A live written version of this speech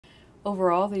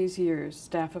Over all these years,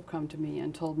 staff have come to me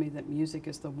and told me that music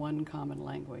is the one common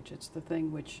language. It's the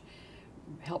thing which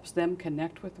helps them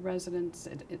connect with residents.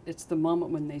 It's the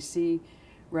moment when they see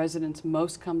residents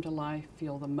most come to life,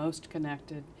 feel the most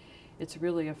connected. It's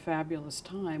really a fabulous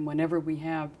time whenever we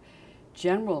have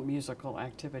general musical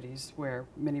activities where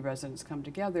many residents come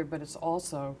together, but it's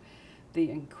also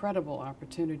the incredible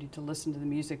opportunity to listen to the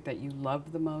music that you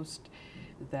love the most,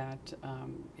 that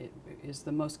it is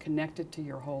the most connected to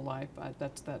your whole life.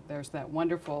 There's that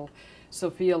wonderful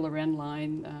Sophia Loren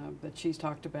line that she's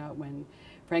talked about when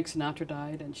Frank Sinatra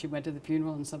died and she went to the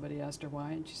funeral and somebody asked her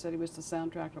why, and she said, "He was the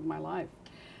soundtrack of my life."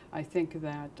 I think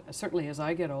that certainly as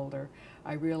I get older,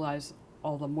 I realize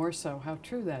all the more so how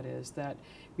true that is, that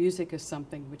music is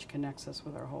something which connects us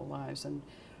with our whole lives. And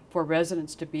for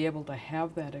residents to be able to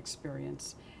have that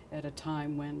experience at a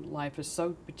time when life is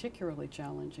so particularly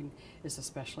challenging is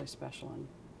especially special and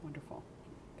wonderful.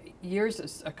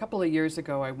 A couple of years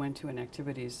ago, I went to an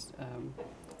activities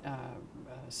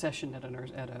session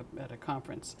at a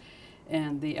conference,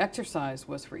 and the exercise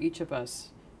was for each of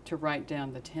us to write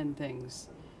down the 10 things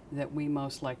that we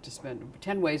most like to spend,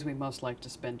 10 ways we most like to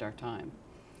spend our time.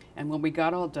 And when we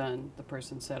got all done, the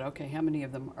person said, "Okay, how many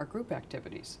of them are group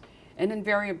activities?" And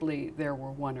invariably, there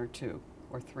were one or two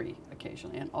or three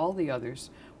occasionally, and all the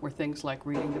others were things like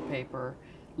reading the paper,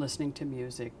 listening to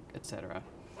music, etc.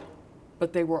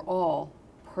 But they were all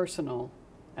personal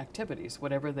activities,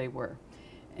 whatever they were.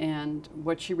 And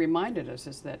what she reminded us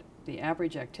is that the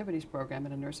average activities program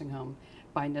at a nursing home,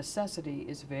 by necessity,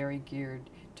 is very geared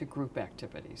to group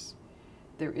activities.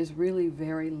 There is really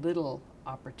very little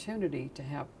opportunity to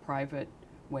have private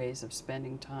ways of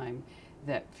spending time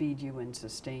that feed you and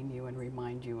sustain you and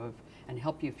remind you of and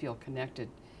help you feel connected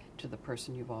to the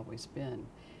person you've always been.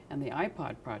 And the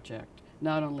iPod project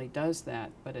not only does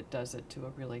that, but it does it to a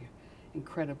really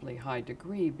incredibly high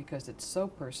degree because it's so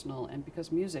personal and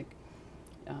because music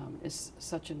is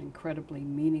such an incredibly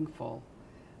meaningful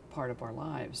part of our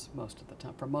lives most of the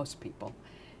time, for most people.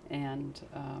 And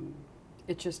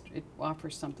it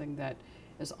offers something that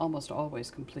is almost always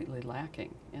completely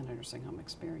lacking in a nursing home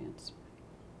experience.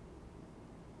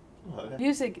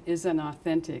 Music is an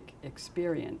authentic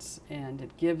experience, and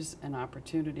it gives an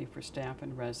opportunity for staff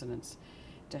and residents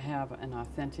to have an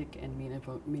authentic and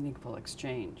meaningful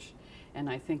exchange. And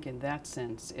I think in that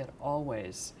sense, it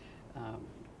always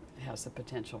has the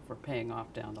potential for paying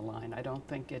off down the line. I don't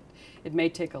think it may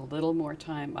take a little more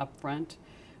time up front,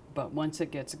 but once it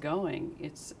gets going,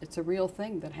 it's a real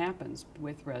thing that happens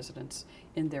with residents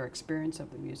in their experience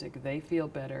of the music. They feel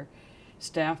better.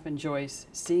 Staff enjoys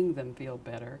seeing them feel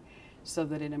better, so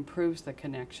that it improves the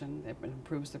connection, it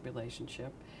improves the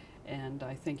relationship. And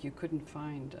I think you couldn't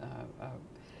find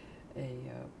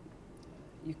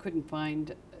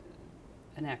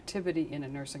an activity in a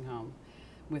nursing home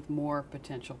with more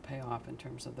potential payoff in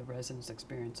terms of the resident's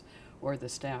experience or the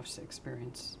staff's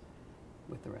experience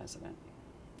with the resident.